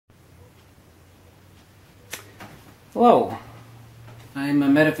Hello, I'm a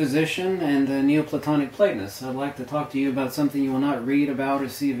metaphysician and a Neoplatonic Platonist. I'd like to talk to you about something you will not read about or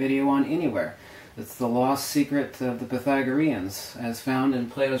see a video on anywhere. It's the lost secret of the Pythagoreans, as found in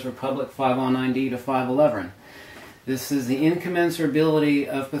Plato's Republic 509d to 511. This is the incommensurability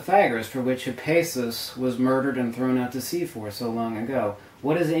of Pythagoras, for which Hippasus was murdered and thrown out to sea for so long ago.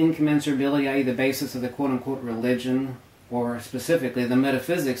 What is incommensurability, i.e. the basis of the quote-unquote religion, or specifically the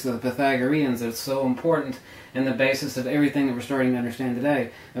metaphysics of the Pythagoreans that's so important and the basis of everything that we're starting to understand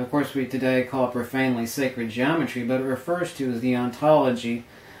today? And of course we today call it profanely sacred geometry, but it refers to as the ontology,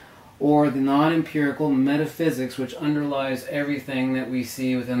 or the non-empirical metaphysics which underlies everything that we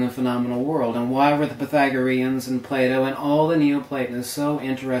see within the phenomenal world. And why were the Pythagoreans and Plato and all the Neoplatonists so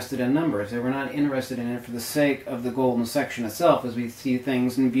interested in numbers? They were not interested in it for the sake of the golden section itself, as we see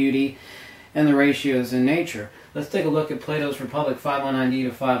things in beauty and the ratios in nature. Let's take a look at Plato's Republic 509d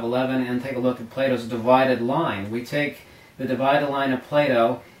to 511 and take a look at Plato's divided line. We take the divided line of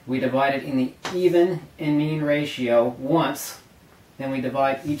Plato, we divide it in the even and mean ratio once, then we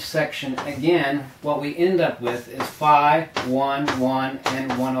divide each section again. What we end up with is phi, 1, 1,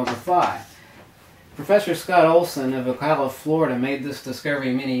 and 1 over phi. Professor Scott Olson of Ocala, Florida made this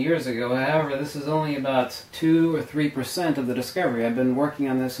discovery many years ago. However, this is only about 2 or 3% of the discovery. I've been working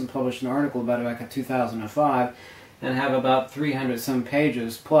on this and published an article about it back in 2005 and have about 300 some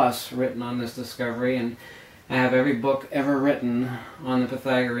pages plus written on this discovery, and I have every book ever written on the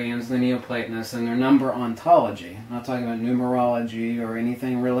Pythagoreans, the Neoplatonists, and their number ontology. I'm not talking about numerology or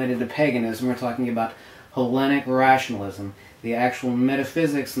anything related to paganism. We're talking about Hellenic rationalism, the actual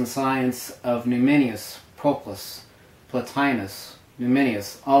metaphysics and science of Numenius, Proclus, Plotinus,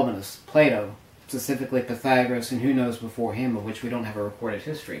 Numenius, Albanus, Plato, specifically Pythagoras, and who knows before him, of which we don't have a recorded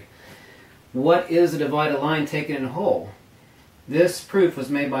history. What is a divided line taken in whole? This proof was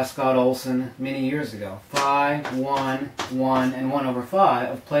made by Scott Olson many years ago. Phi, 1, 1, and 1 over phi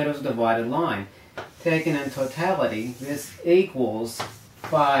of Plato's divided line. Taken in totality, this equals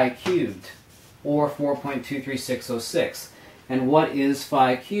phi cubed, or 4.23606. And what is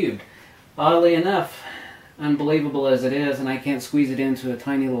phi cubed? Oddly enough, unbelievable as it is, and I can't squeeze it into a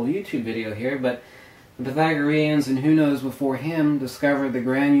tiny little YouTube video here, but the Pythagoreans, and who knows before him, discovered the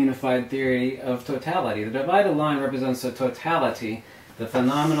grand unified theory of totality. The divided line represents the totality, the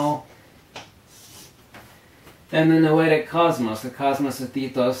phenomenal, and the noetic cosmos, the cosmos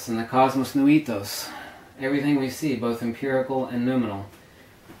aisthetos and the cosmos noetos. Everything we see, both empirical and noumenal.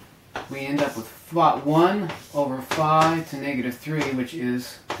 We end up with 1 over phi to negative 3, which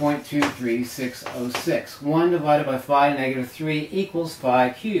is 0.23606. 1 divided by phi to negative 3 equals phi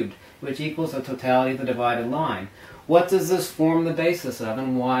cubed, which equals the totality of the divided line. What does this form the basis of,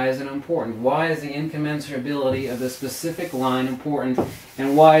 and why is it important? Why is the incommensurability of the specific line important,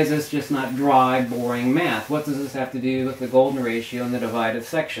 and why is this just not dry, boring math? What does this have to do with the golden ratio and the divided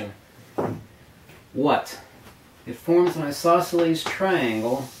section? What? It forms an isosceles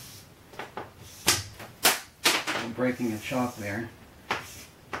triangle. I'm breaking a chalk there.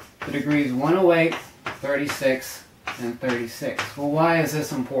 The degrees 108, 36, and 36. Well, why is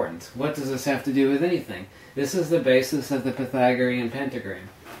this important? What does this have to do with anything? This is the basis of the Pythagorean Pentagram.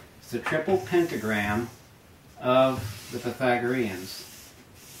 It's the triple pentagram of the Pythagoreans.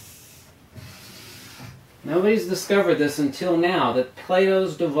 Nobody's discovered this until now, that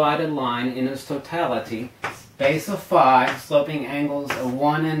Plato's divided line in its totality, base of phi, sloping angles of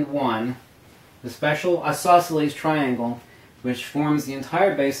 1 and 1, the special isosceles triangle, which forms the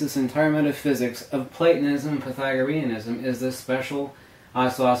entire basis, entire metaphysics of Platonism and Pythagoreanism, is this special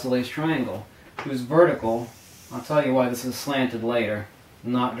isosceles triangle, whose vertical, I'll tell you why this is slanted later,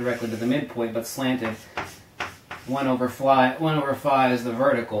 not directly to the midpoint, but slanted. 1 over phi is the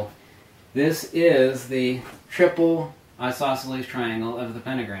vertical. This is the triple isosceles triangle of the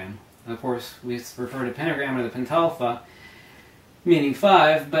pentagram. Of course, we refer to pentagram or the pentalpha, meaning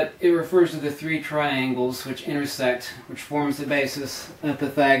 5, but it refers to the 3 triangles which intersect, which forms the basis of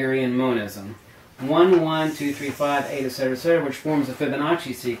Pythagorean monism. 1, 1, 2, 3, 5, 8, etc., which forms the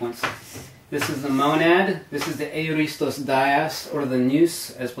Fibonacci sequence. This is the monad, this is the aisthetos dias, or the nous,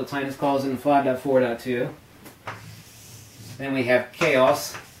 as Plotinus calls it in 5.4.2. Then we have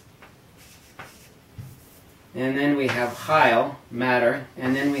chaos, and then we have heil, matter,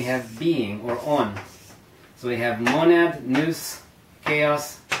 and then we have being, or on. So we have monad, nous,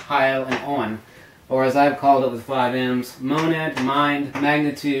 chaos, heil, and on, or as I've called it with 5 M's, monad, mind,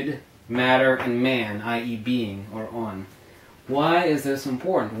 magnitude, matter, and man, i.e. being, or on. Why is this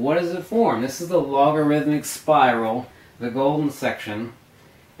important? What does it form? This is the logarithmic spiral, the golden section,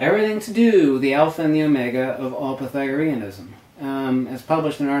 everything to do with the alpha and the omega of all Pythagoreanism. As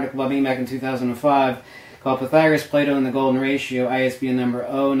published in an article by me back in 2005, called Pythagoras, Plato, and the Golden Ratio, ISBN number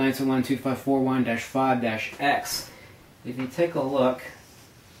 0971254-1-5-X. If you take a look,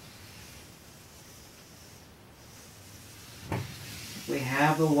 we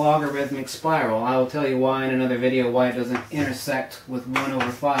have the logarithmic spiral. I will tell you why in another video why it doesn't intersect with 1 over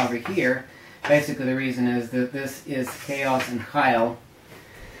 5 over here. Basically the reason is that this is chaos and heil,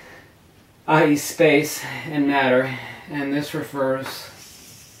 i.e. space and matter, and this refers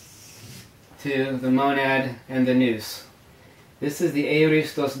to the monad and the nous. This is the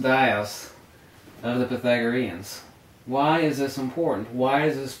aisthetos dios of the Pythagoreans. Why is this important? Why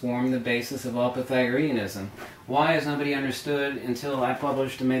is this form the basis of all Pythagoreanism? Why has nobody understood until I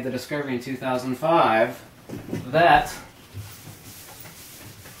published and made the discovery in 2005 that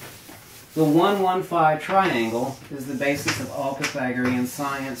the 1-1-5 triangle is the basis of all Pythagorean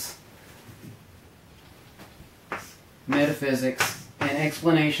science, metaphysics, and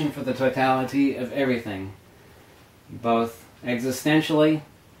explanation for the totality of everything, both existentially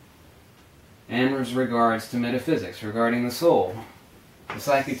and with regards to metaphysics, regarding the soul. The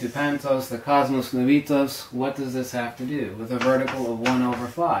psyche to pantos, the cosmos noetos, what does this have to do with a vertical of 1 over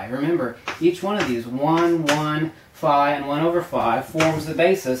 5? Remember, each one of these, 1, 1, 5, and 1 over 5, forms the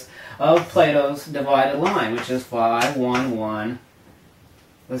basis of Plato's divided line, which is 5, 1, 1.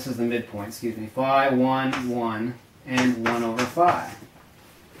 This is the midpoint, excuse me. 5, 1, 1, and 1 over 5.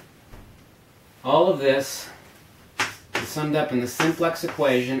 All of this is summed up in the simplex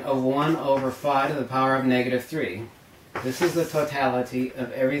equation of 1 over 5 to the power of -3. This is the totality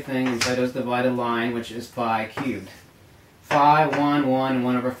of everything in Plato's divided line, which is phi cubed. Phi, 1, 1, and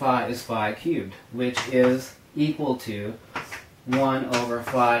 1 over 5 is phi cubed, which is equal to 1 over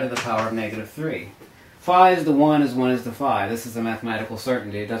 5 to the power of -3. Phi is the 1 as 1 is the phi. This is a mathematical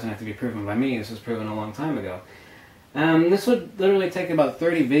certainty. It doesn't have to be proven by me. This was proven a long time ago. This would literally take about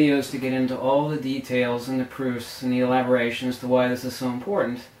 30 videos to get into all the details and the proofs and the elaborations to why this is so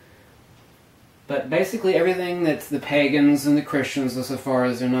important. But basically everything that the pagans and the Christians, insofar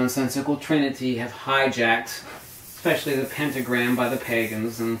as their nonsensical trinity, have hijacked, especially the pentagram by the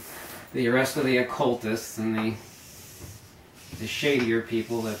pagans and the rest of the occultists and the shadier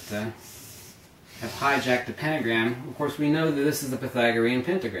people that have hijacked the pentagram. Of course, we know that this is the Pythagorean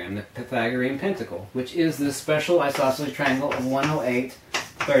Pentagram, the Pythagorean Pentacle, which is this special isosceles triangle of 108,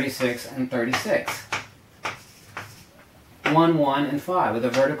 36, and 36. 1, 1, and 5, with a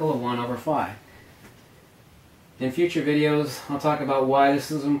vertical of 1 over 5. In future videos, I'll talk about why this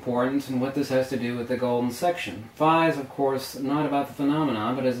is important and what this has to do with the golden section. Phi is, of course, not about the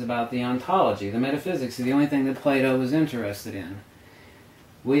phenomena, but is about the ontology, the metaphysics, the only thing that Plato was interested in.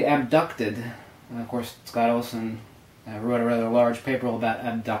 We abducted, of course, Scott Olson wrote a rather large paper about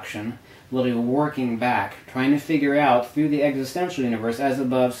abduction, literally working back, trying to figure out through the existential universe, as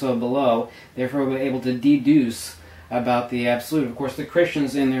above, so below, therefore we're able to deduce about the absolute. Of course, the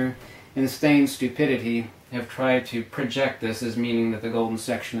Christians, in their insane stupidity, have tried to project this as meaning that the golden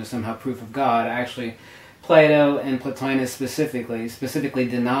section is somehow proof of God. Actually, Plato and Plotinus specifically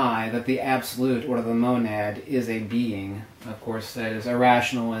deny that the absolute, or the monad, is a being. Of course, that is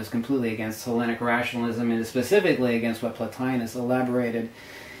irrational and is completely against Hellenic rationalism, and is specifically against what Plotinus elaborated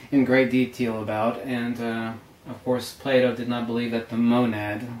in great detail about. And of course, Plato did not believe that the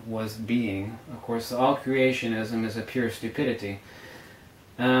monad was being. Of course, all creationism is a pure stupidity.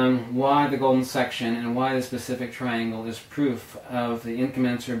 Why the golden section and why the specific triangle is proof of the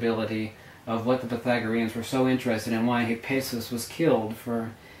incommensurability of what the Pythagoreans were so interested in, why Hippasus was killed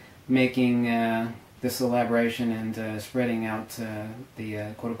for making this elaboration and spreading out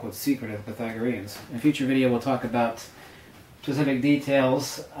the quote-unquote secret of the Pythagoreans. In a future video we'll talk about specific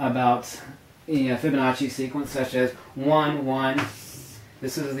details about the Fibonacci sequence, such as 1, 1,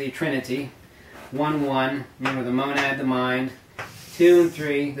 this is the trinity, 1, 1, remember the monad, the mind, 2 and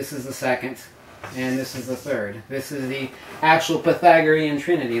 3, this is the second, and this is the third. This is the actual Pythagorean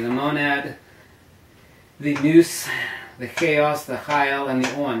trinity, the monad, the nous, the chaos, the heil, and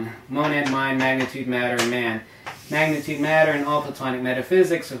the on. Monad, mind, magnitude, matter, and man. Magnitude, matter, in all Platonic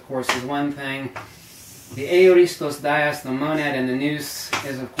metaphysics, of course, is one thing. The aisthetos dios, the monad, and the nous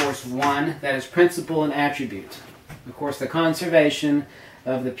is, of course, one. That is principle and attribute. Of course, the conservation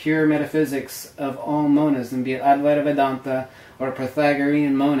of the pure metaphysics of all monism, be it Advaita Vedanta or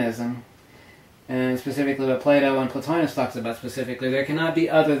Pythagorean monism, and specifically what Plato and Plotinus talks about specifically, there cannot be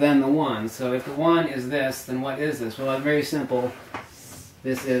other than the one. So if the one is this, then what is this? Well, it's very simple.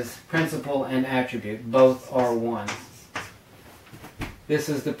 This is principle and attribute. Both are one. This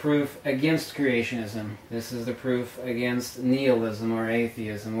is the proof against creationism. This is the proof against nihilism or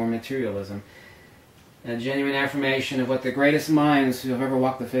atheism or materialism. a genuine affirmation of what the greatest minds who have ever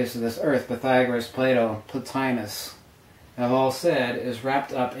walked the face of this earth, Pythagoras, Plato, Plotinus, have all said is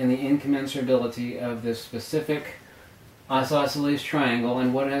wrapped up in the incommensurability of this specific isosceles triangle,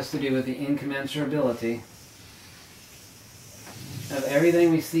 and what it has to do with the incommensurability of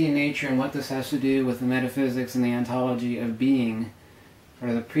everything we see in nature, and what this has to do with the metaphysics and the ontology of being,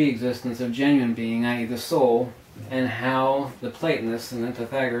 or the pre-existence of genuine being, i.e. the soul, and how the Platonists and the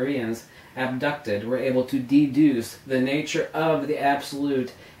Pythagoreans abducted, were able to deduce the nature of the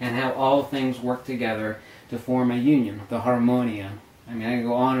absolute and how all things work together to form a union, the harmonia. I mean, I can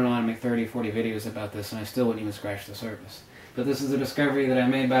go on and make 30, 40 videos about this, and I still wouldn't even scratch the surface. But this is a discovery that I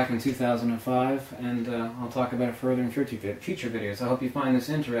made back in 2005, and I'll talk about it further in future videos. I hope you find this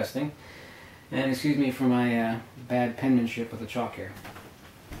interesting, and excuse me for my bad penmanship with the chalk here.